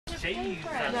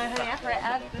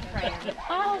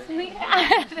Oh, sweet.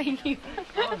 Thank you.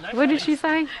 What did she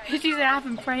say? She said, I've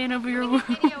been praying over your womb.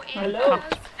 Hello.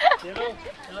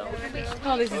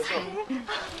 Oh, this is cool.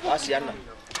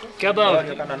 Gabo,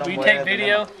 will you take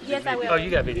video? Yes, I will. Oh,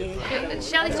 you got video.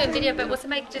 Shelly's doing video, but will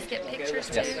somebody just get pictures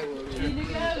too?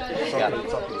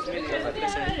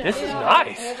 This is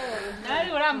nice.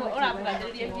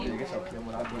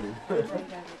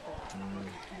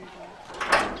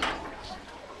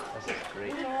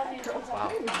 Great.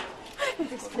 Wow.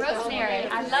 Rosemary.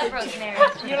 I love rosemary.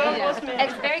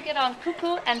 It's very good on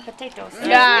cuckoo and potatoes.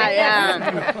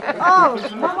 Yeah. Oh,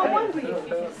 Mama Wondering.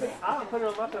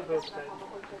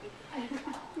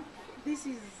 This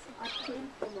is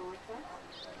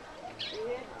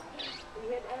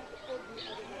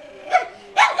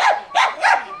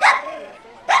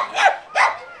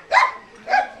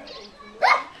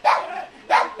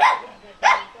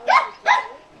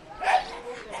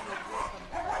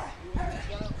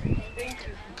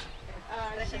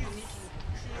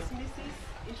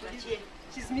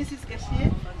she's Mrs.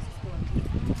 Cashier.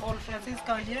 All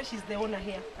Francisca here, she's the owner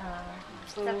here.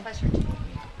 It's a pleasure.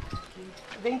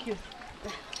 Thank you.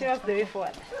 She was the way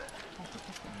forward.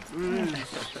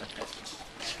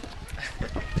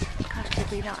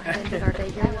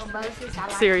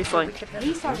 Seriously.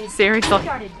 Seriously.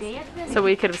 So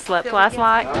we could have slept last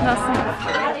night. Just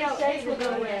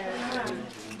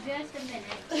a minute.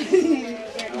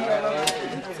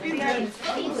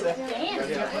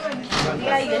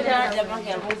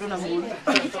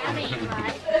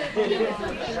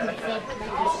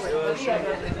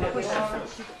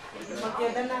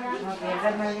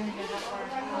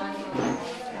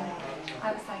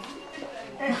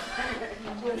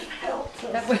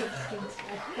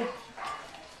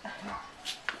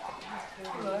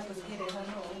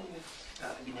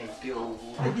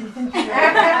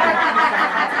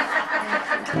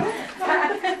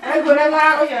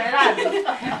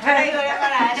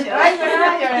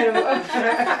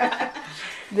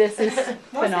 This is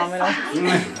phenomenal.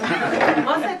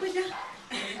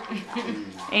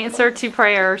 Answer to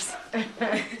prayers.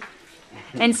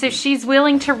 And so she's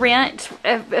willing to rent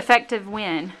effective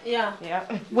when? Yeah.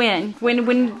 When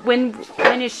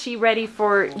is she ready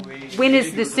for, when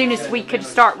is the soonest we could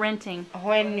start renting?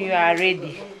 When you are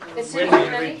ready.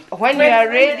 When you are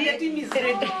ready,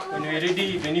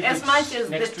 As much as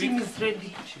the team is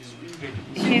ready.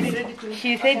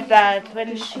 She said that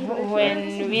when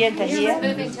we enter here,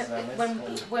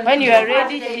 when you are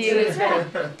ready,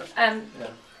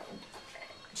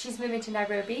 she's moving to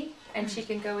Nairobi, and she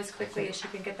can go as quickly as she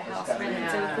can get the house rented.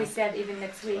 So if we said even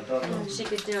next week, she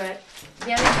could do it.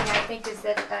 The other thing I think is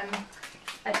that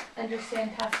I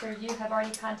understand, Pastor, you have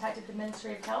already contacted the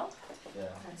Ministry of Health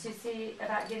to see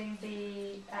about getting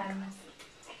the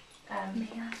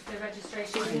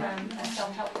registration from a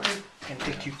self-help group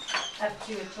up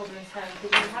to a children's home.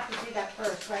 But you have to do that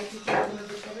first, right? Did you have to move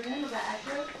the children in? Is that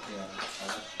accurate?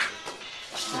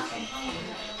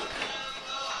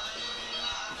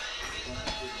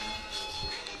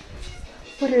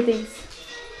 What are these?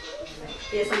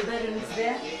 There's some bedrooms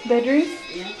there. Bedrooms?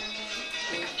 Yeah.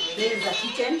 There's a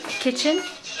kitchen. Kitchen?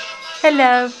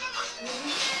 Hello.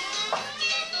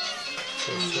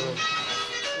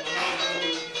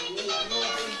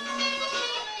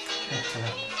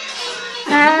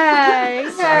 Hi.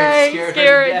 Hi.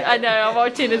 Scared. I know. I'm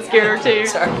watching and scared her too.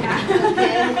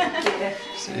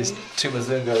 She's two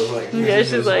Mazungos, like, Yeah,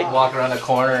 she's like walk around a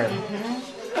corner and.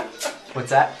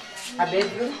 What's that? A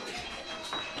bedroom.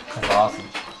 That's awesome.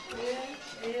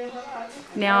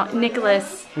 Now,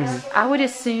 Nicholas, I would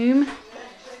assume.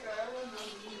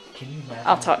 Can you imagine?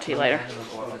 I'll talk to you later.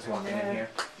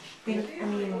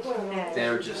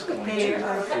 They're just going to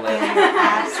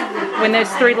When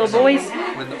those three little boys.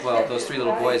 well, those three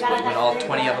little boys, but when all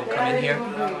 20 of them come in here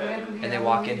and they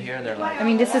walk in here and they're like. I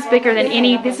mean, this is bigger than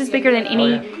any. This is bigger than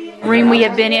any room we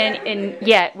have been in, and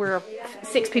yet we're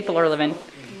 6 people are living.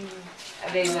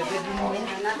 There's a bedroom.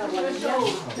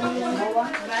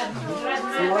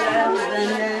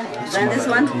 Then this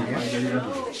one.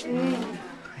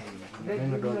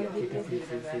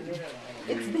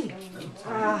 It's big.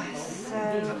 Ah,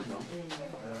 so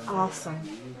awesome.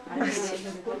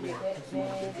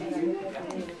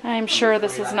 I'm sure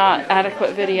this is not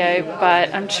adequate video,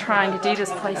 but I'm trying to do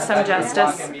this place some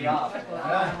justice.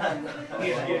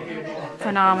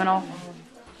 Phenomenal.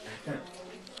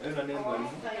 So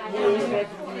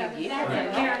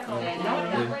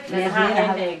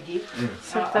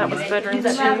that was bedroom 2.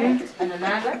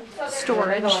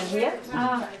 Storage.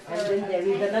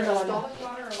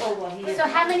 So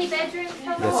how many bedrooms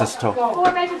total? That's a store.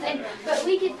 4 bedrooms, but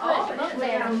we could put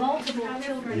there multiple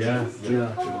children. Yeah.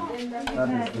 I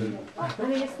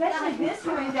mean, especially this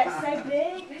room that's so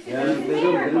big. This is Yeah, a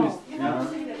bedroom,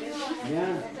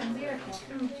 miracle.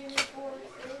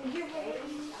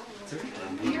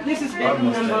 This is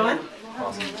bedroom number 1.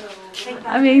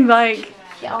 I mean, like,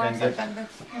 Yeah, all in September.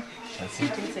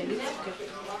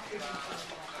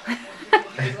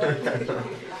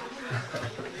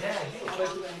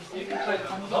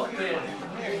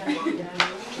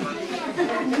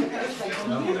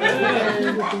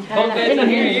 Bunk beds in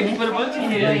here. You can put a bunch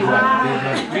in here.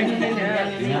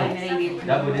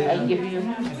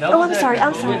 oh, I'm sorry.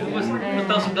 We'll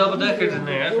throw some double deckers in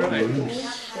there. That's right.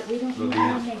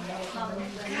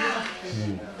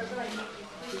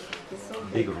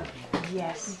 Big room.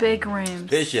 big rooms.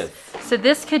 Spacious. So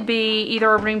this could be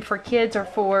either a room for kids or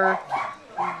for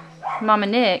Mama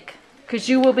Nick, because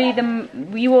you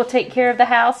will take care of the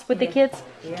house with the kids.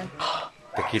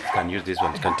 The kids can use this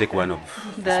one. Can take one of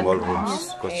the small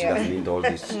rooms because she doesn't need all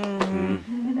this.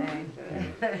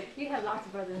 You have lots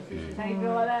of brothers and sisters. How do you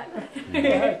feel about that?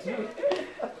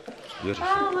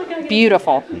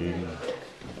 Beautiful. Beautiful.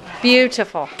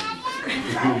 Beautiful.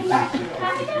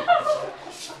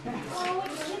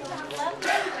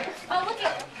 Oh, look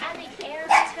at the air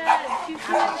tub. You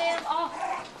feel them? Oh.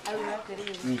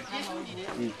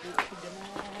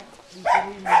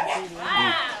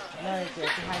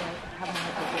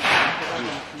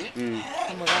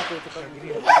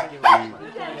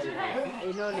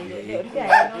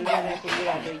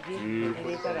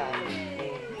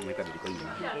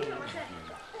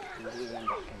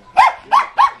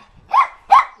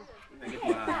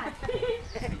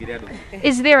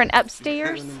 Is there an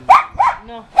upstairs?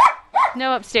 No.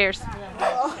 No upstairs.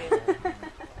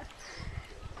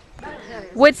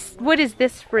 What is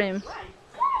this room?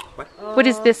 What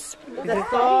is this?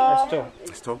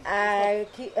 Store.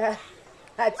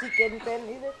 A chicken pen,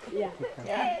 is it?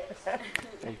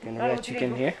 You can have a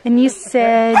chicken here. And you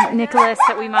said, Nicholas,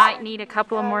 that we might need a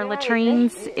couple of more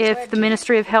latrines if the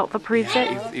Ministry of Health approves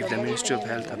it. If the Ministry of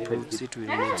Health approves it, we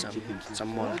will need some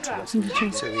more latrines. So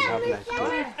we'll have like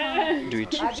to do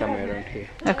it somewhere around here.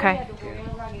 Okay.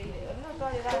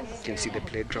 You can see the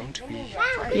playground.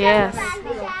 Yes.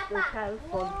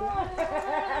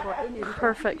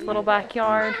 Perfect little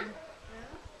backyard.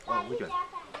 Oh, which one?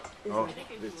 Oh,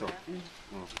 this one.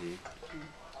 Okay.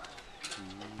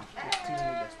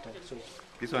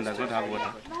 This one does not have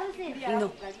water.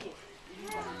 No.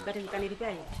 But you can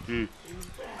repair it.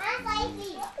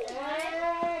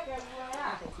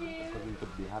 Because we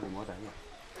could be having water here.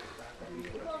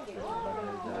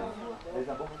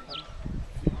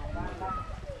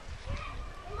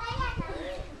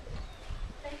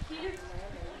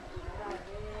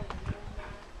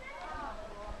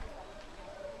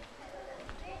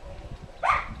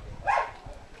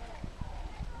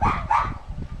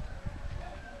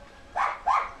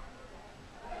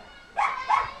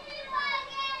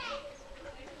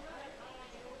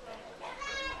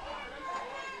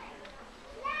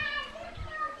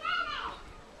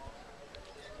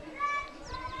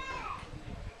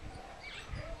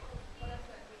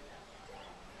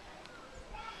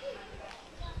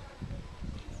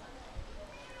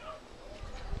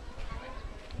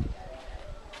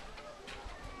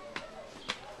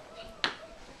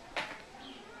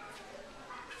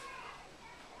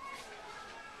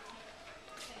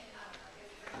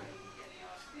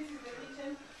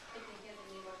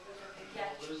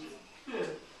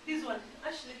 This one,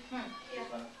 Ashley.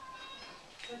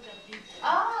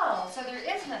 Oh, so there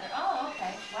is another. Oh,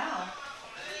 okay. Wow.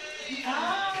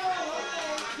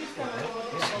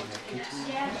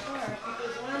 Yeah, sure.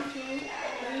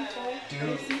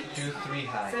 Do 3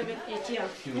 high. 7, 8, yeah.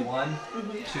 Do 1,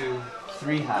 2,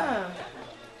 3 high.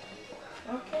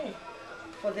 Okay.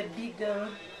 For the big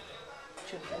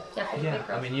children. Yeah,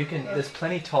 I mean you can. There's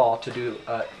plenty tall to do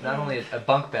not only a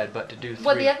bunk bed, but to do 3.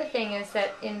 Well, the other thing is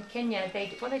that in Kenya, they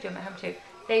do at home too.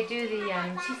 They do the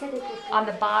on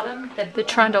the bottom The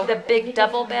trundle. the big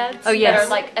double beds. Oh, yes. That are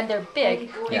like, and they're big.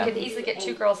 You Yeah. could easily get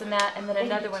 2 girls in that, and then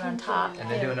another one on top. And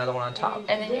then do another one on top.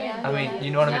 And then yeah. I mean,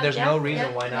 you know what I mean? There's no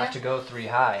reason why not to go 3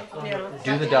 high.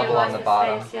 Do the double on the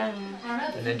bottom, Space,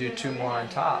 yeah. and then do 2 more on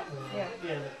top. Yeah.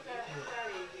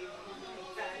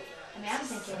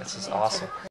 This is awesome.